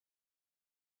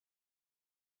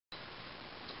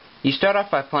You start off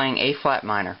by playing A flat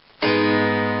minor.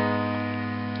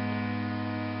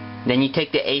 Then you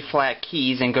take the A flat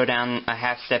keys and go down a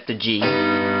half step to G.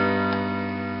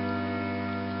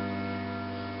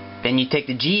 Then you take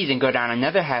the G's and go down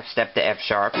another half step to F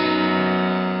sharp.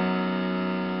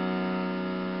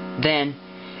 Then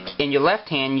in your left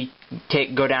hand you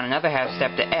go down another half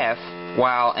step to F,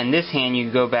 while in this hand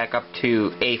you go back up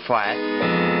to A flat.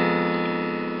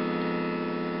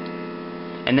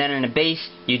 And then in the bass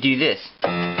you do this.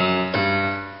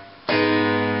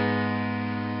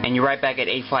 And you're right back at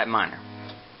A flat minor.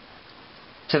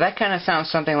 So that kind of sounds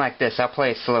something like this. I'll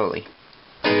play it slowly.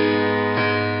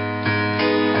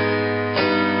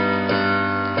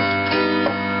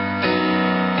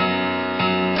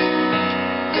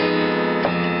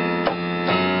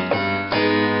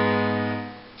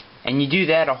 And you do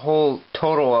that a whole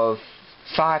total of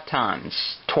 5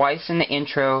 times. Twice in the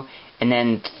intro, and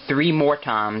then 3 more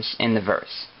times in the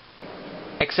verse.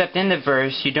 Except in the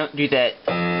verse, you don't do that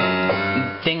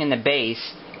thing in the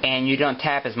bass, and you don't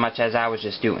tap as much as I was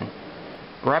just doing.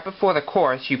 Right before the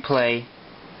chorus, you play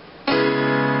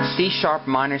C sharp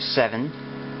minor 7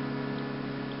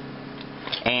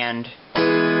 and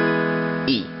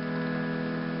E.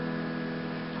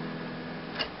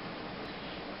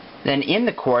 Then in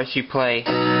the chorus you play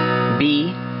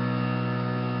B,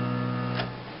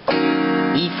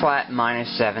 E flat minor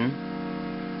 7,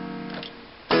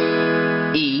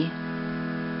 E,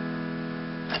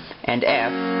 and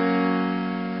F,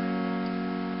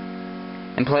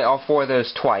 and play all 4 of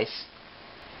those twice.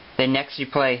 Then next you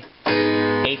play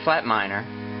A flat minor,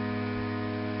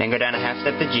 then go down a half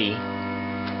step to G.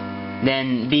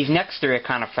 Then these next 3 are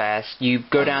kind of fast. You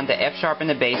go down to F sharp in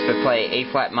the bass but play A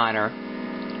flat minor,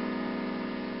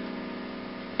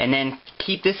 and then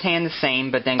keep this hand the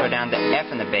same, but then go down to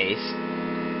F in the bass,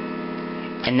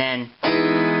 and then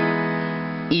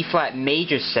E flat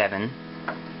major 7,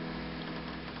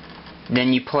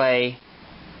 then you play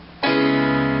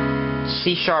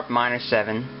C sharp minor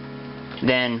 7,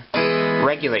 then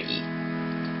regular E.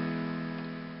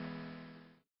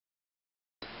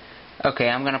 Okay,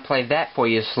 I'm going to play that for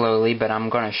you slowly, but I'm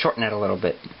going to shorten it a little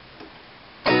bit.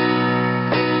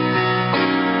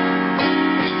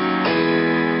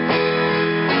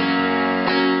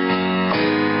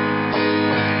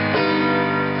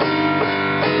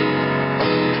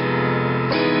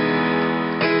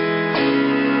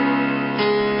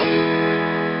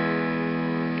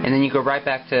 And then you go right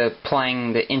back to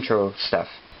playing the intro stuff.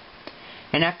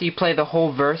 And after you play the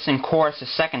whole verse and chorus a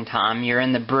second time, you're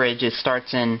in the bridge. It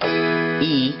starts in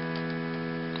E.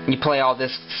 You play all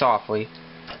this softly.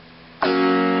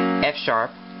 F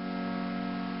sharp.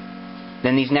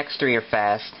 Then these next 3 are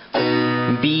fast.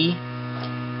 B,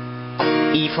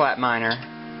 E flat minor,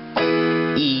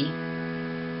 E.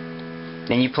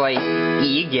 Then you play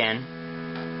E again.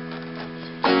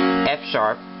 F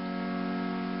sharp.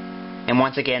 And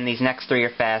once again, these next 3 are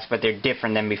fast, but they're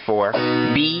different than before.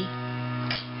 B,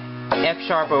 F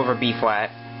sharp over B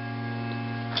flat,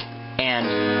 and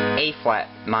A flat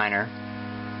minor.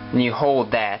 And you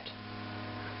hold that.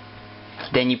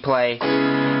 Then you play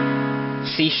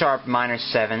C sharp minor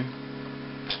 7,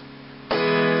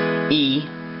 E,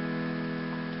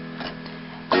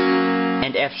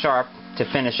 and F sharp to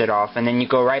finish it off. And then you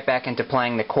go right back into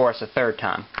playing the chorus a 3rd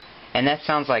time. And that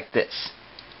sounds like this.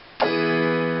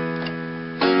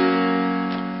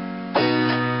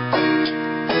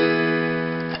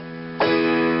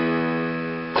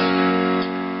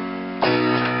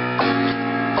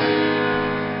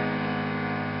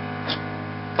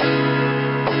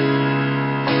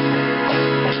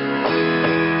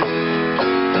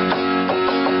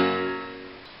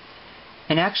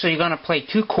 And actually you're going to play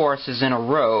 2 choruses in a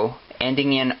row,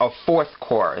 ending in a 4th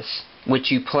chorus, which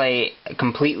you play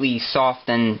completely soft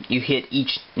and you hit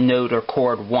each note or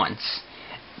chord once.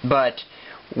 But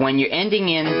when you're ending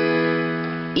in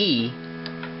E,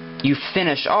 you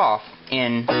finish off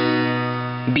in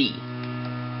B.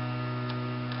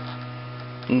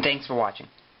 And thanks for watching.